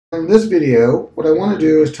In this video, what I want to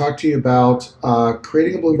do is talk to you about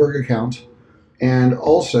creating a Bloomberg account and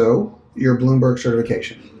also your Bloomberg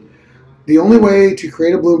certification. The only way to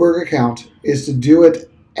create a Bloomberg account is to do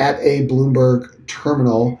it at a Bloomberg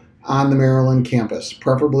terminal on the Maryland campus,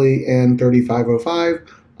 preferably in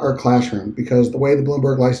 3505, our classroom, because the way the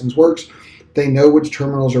Bloomberg license works, they know which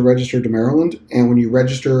terminals are registered to Maryland, and when you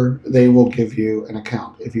register, they will give you an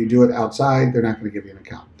account. If you do it outside, they're not going to give you an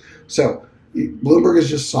account. So Bloomberg is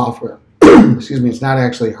just software. Excuse me, it's not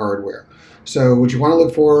actually hardware. So what you want to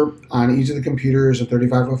look for on each of the computers in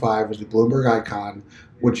 3505 is the Bloomberg icon,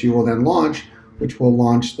 which you will then launch, which will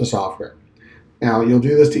launch the software. Now, you'll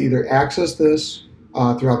do this to either access this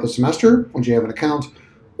throughout the semester once you have an account,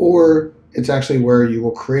 or it's actually where you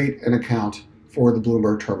will create an account for the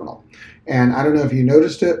Bloomberg terminal. And I don't know if you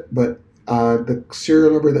noticed it, but the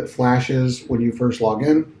serial number that flashes when you first log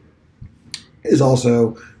in is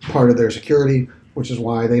also part of their security, which is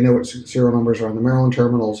why they know what serial numbers are on the Maryland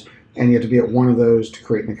terminals, and you have to be at one of those to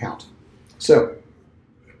create an account. So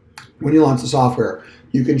when you launch the software,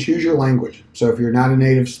 you can choose your language. So if you're not a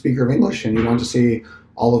native speaker of English and you want to see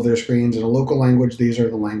all of their screens in a local language, these are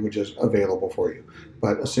the languages available for you.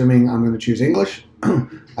 But assuming I'm going to choose English,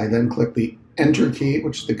 I then click the Enter key,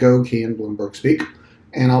 which is the Go key in Bloomberg Speak,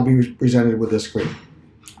 and I'll be presented with this screen.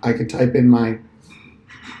 I can type in my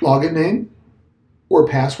login name or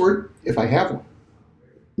password if I have one.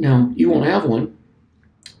 Now, you won't have one,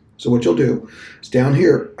 so what you'll do is down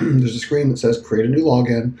here, there's a screen that says Create a New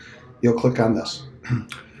Login. You'll click on this.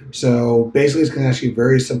 So basically, it's going to ask you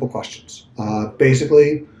very simple questions.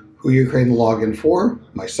 Basically, who you're creating the login for,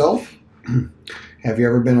 myself. Have you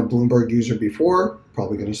ever been a Bloomberg user before?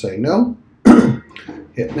 Probably going to say no.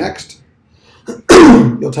 Hit Next.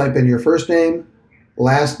 You'll type in your first name,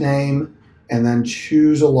 last name, and then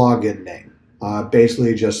choose a login name.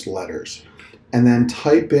 Basically just letters. And then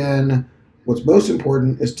type in, what's most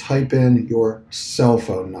important is type in your cell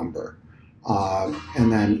phone number.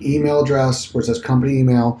 And then email address, where it says company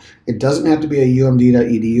email. It doesn't have to be a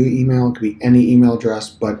umd.edu email. It could be any email address,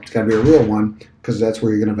 but it's got to be a real one because that's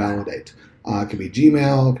where you're going to validate. It could be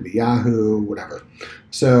Gmail, it could be Yahoo, whatever.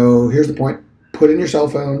 So here's the point. Put in your cell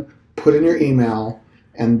phone, put in your email,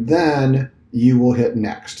 and then you will hit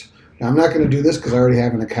Next. Now, I'm not going to do this because I already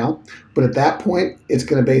have an account, but at that point, it's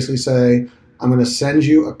going to basically say, I'm going to send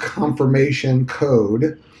you a confirmation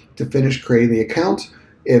code to finish creating the account.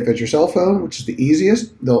 If it's your cell phone, which is the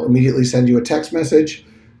easiest, they'll immediately send you a text message.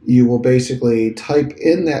 You will basically type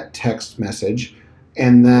in that text message,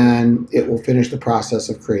 and then it will finish the process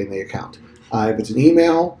of creating the account. If it's an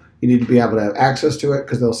email, you need to be able to have access to it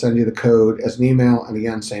because they'll send you the code as an email, and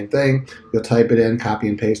again, same thing. You'll type it in, copy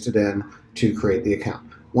and paste it in to create the account.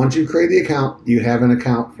 Once you create the account, you have an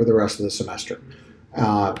account for the rest of the semester.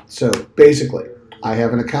 So basically, I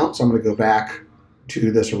have an account, so I'm going to go back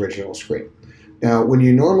to this original screen. Now, when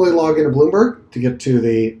you normally log into Bloomberg to get to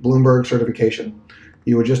the Bloomberg certification,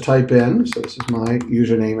 you would just type in, so this is my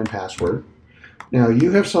username and password. Now,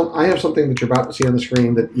 I have something that you're about to see on the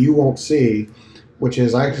screen that you won't see, which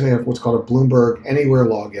is I actually have what's called a Bloomberg Anywhere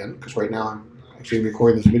login, because right now I'm actually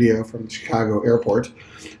recording this video from the Chicago airport,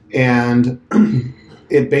 and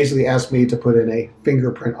it basically asks me to put in a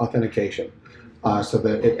fingerprint authentication so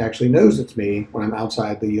that it actually knows it's me when I'm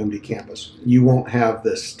outside the UMD campus. You won't have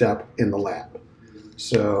this step in the lab.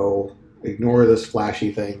 So ignore this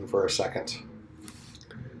flashy thing for a second.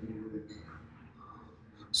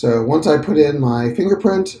 So once I put in my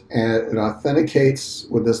fingerprint, and it authenticates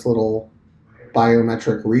with this little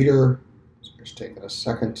biometric reader, so just taking a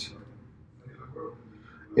second,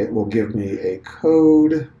 it will give me a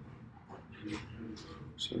code.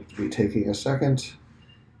 Seems to be taking a second.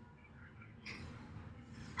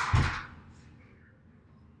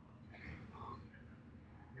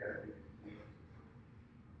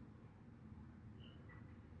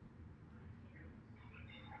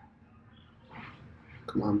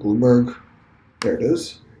 Come on, Bloomberg. There it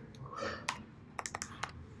is.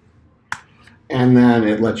 And then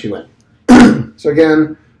it lets you in. So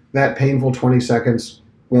again, that painful 20 seconds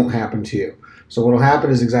won't happen to you. So what will happen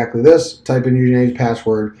is exactly this. Type in your username,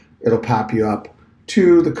 password. It'll pop you up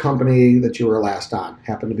to the company that you were last on.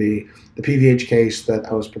 Happened to be the PVH case that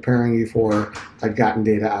I was preparing you for. I'd gotten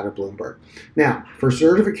data out of Bloomberg. Now, for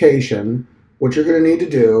certification, what you're going to need to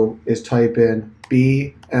do is type in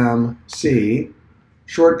BMC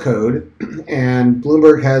short code, and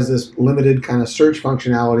Bloomberg has this limited kind of search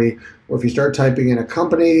functionality where if you start typing in a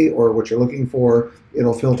company or what you're looking for,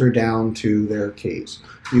 it'll filter down to their keys.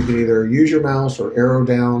 You can either use your mouse or arrow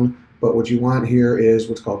down, but what you want here is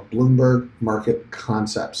what's called Bloomberg Market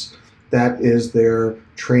Concepts. That is their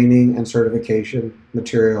training and certification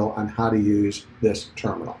material on how to use this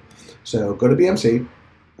terminal. So go to BMC,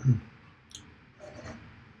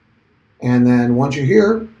 and then once you're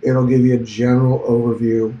here, it'll give you a general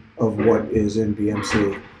overview of what is in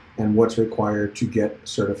BMC and what's required to get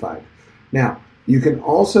certified. Now, you can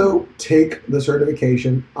also take the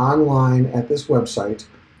certification online at this website.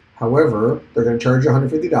 However, they're going to charge you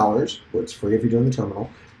 $150, which is free if you're doing the terminal.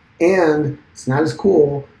 And it's not as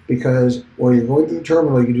cool because while you're going through the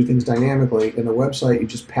terminal, you can do things dynamically. In the website, you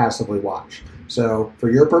just passively watch. So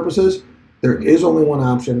for your purposes, there is only one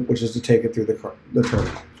option, which is to take it through the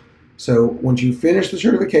terminal. So once you finish the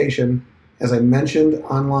certification, as I mentioned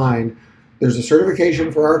online, there's a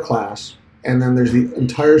certification for our class, and then there's the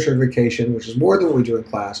entire certification, which is more than what we do in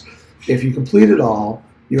class. If you complete it all,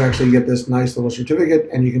 you actually get this nice little certificate,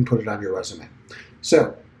 and you can put it on your resume.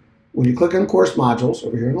 So when you click on course modules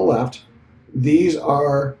over here on the left, these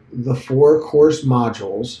are the 4 course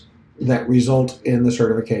modules that result in the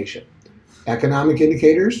certification. Economic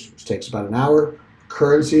indicators, which takes about an hour.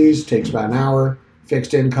 Currencies takes about an hour.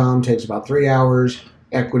 Fixed income takes about 3 hours.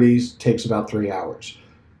 Equities takes about 3 hours.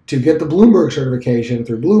 To get the Bloomberg certification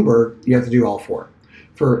through Bloomberg, you have to do all 4.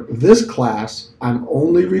 For this class, I'm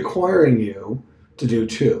only requiring you to do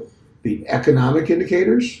 2, the economic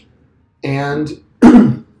indicators and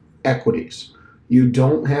equities. You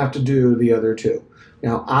don't have to do the other 2.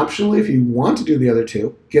 Now, optionally, if you want to do the other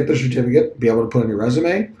 2, get the certificate, be able to put on your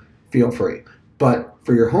resume, feel free. But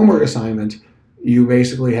for your homework assignment, you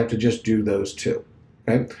basically have to just do those 2.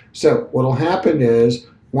 Okay? So what will happen is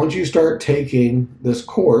once you start taking this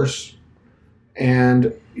course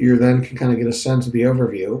and you then can kind of get a sense of the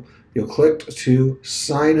overview, you'll click to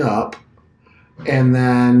sign up, and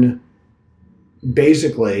then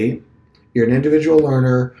basically you're an individual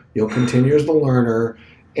learner, you'll continue as the learner,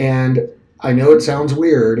 and I know it sounds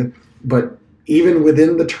weird, but even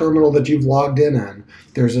within the terminal that you've logged in,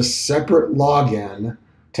 there's a separate login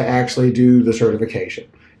to actually do the certification.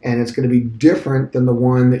 And it's going to be different than the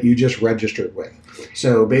one that you just registered with.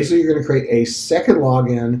 So basically you're going to create a second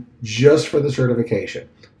login just for the certification.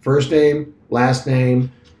 First name, last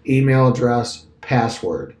name, email address,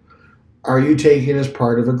 password. Are you taking as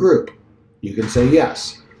part of a group? You can say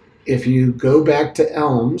yes. If you go back to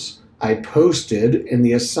Elms, I posted in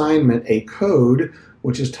the assignment a code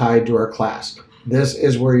which is tied to our class. This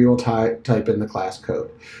is where you'll type in the class code.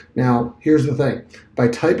 Now, here's the thing. By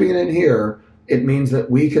typing it in here, it means that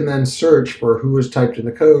we can then search for who is typed in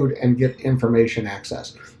the code and get information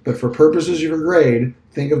access. But for purposes of your grade,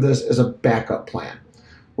 think of this as a backup plan.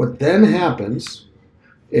 What then happens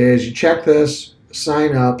is you check this,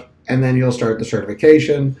 sign up, and then you'll start the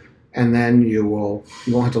certification, and then you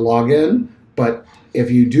won't have to log in. But if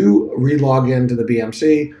you do re-log into the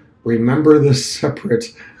BMC, remember the separate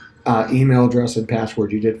email address and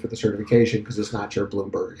password you did for the certification because it's not your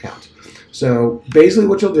Bloomberg account. So basically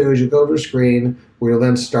what you'll do is you go to a screen where you'll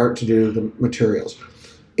then start to do the materials.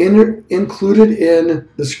 Included in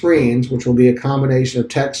the screens, which will be a combination of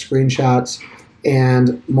text, screenshots,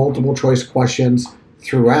 and multiple choice questions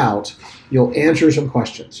throughout, you'll answer some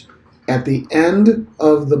questions. At the end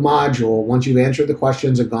of the module, once you've answered the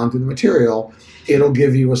questions and gone through the material, it'll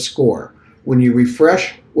give you a score. When you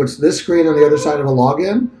refresh what's this screen on the other side of a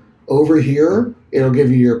login, over here, it'll give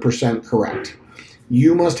you your percent correct.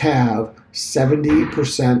 You must have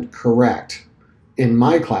 70% correct in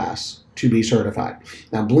my class to be certified.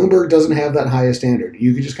 Now, Bloomberg doesn't have that highest standard.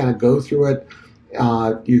 You can just kind of go through it.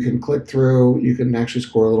 You can click through. You can actually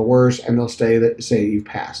score a little worse, and they'll say you've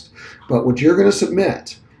passed. But what you're going to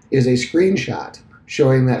submit is a screenshot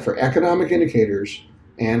showing that for economic indicators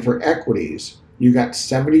and for equities, you got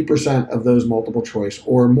 70% of those multiple choice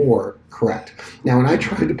or more correct. Now, when I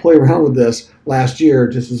tried to play around with this last year,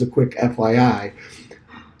 just as a quick FYI,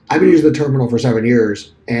 I've been using the terminal for 7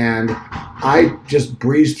 years, and I just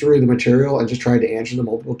breezed through the material and just tried to answer the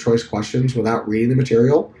multiple choice questions without reading the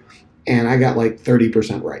material, and I got like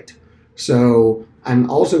 30% right. So I'm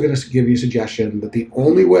also going to give you a suggestion that the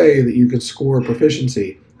only way that you can score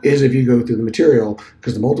proficiency is if you go through the material,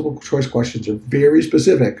 because the multiple choice questions are very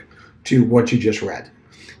specific to what you just read.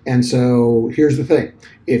 And so here's the thing.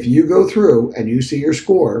 If you go through and you see your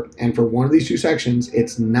score, and for one of these 2 sections,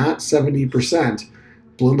 it's not 70%,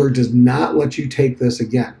 Bloomberg does not let you take this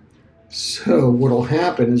again. So what will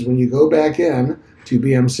happen is when you go back in to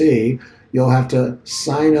BMC, you'll have to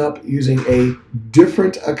sign up using a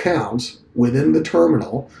different account within the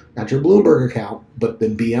terminal, not your Bloomberg account, but the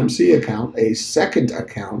BMC account, a second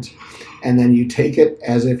account, and then you take it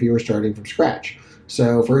as if you were starting from scratch.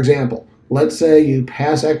 So, for example, let's say you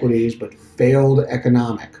pass equities but failed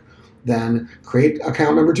economic. Then create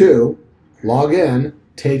account number 2, log in,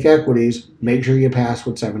 take equities, make sure you pass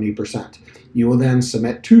with 70%. You will then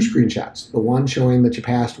submit 2 screenshots, the one showing that you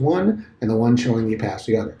passed one and the one showing you passed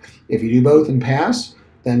the other. If you do both and pass,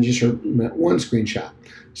 then just submit 1 screenshot.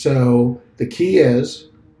 So the key is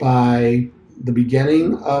by the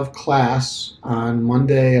beginning of class on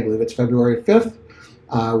Monday, I believe it's February 5th,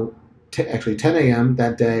 actually 10 a.m.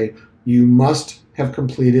 that day, you must have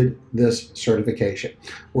completed this certification.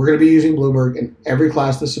 We're going to be using Bloomberg in every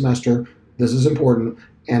class this semester. This is important.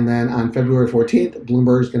 And then on February 14th,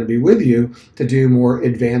 Bloomberg is going to be with you to do more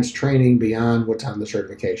advanced training beyond what's on the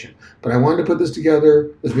certification. But I wanted to put this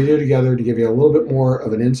video together to give you a little bit more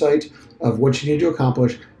of an insight of what you need to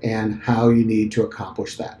accomplish and how you need to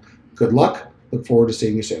accomplish that. Good luck. Look forward to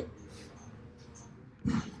seeing you soon.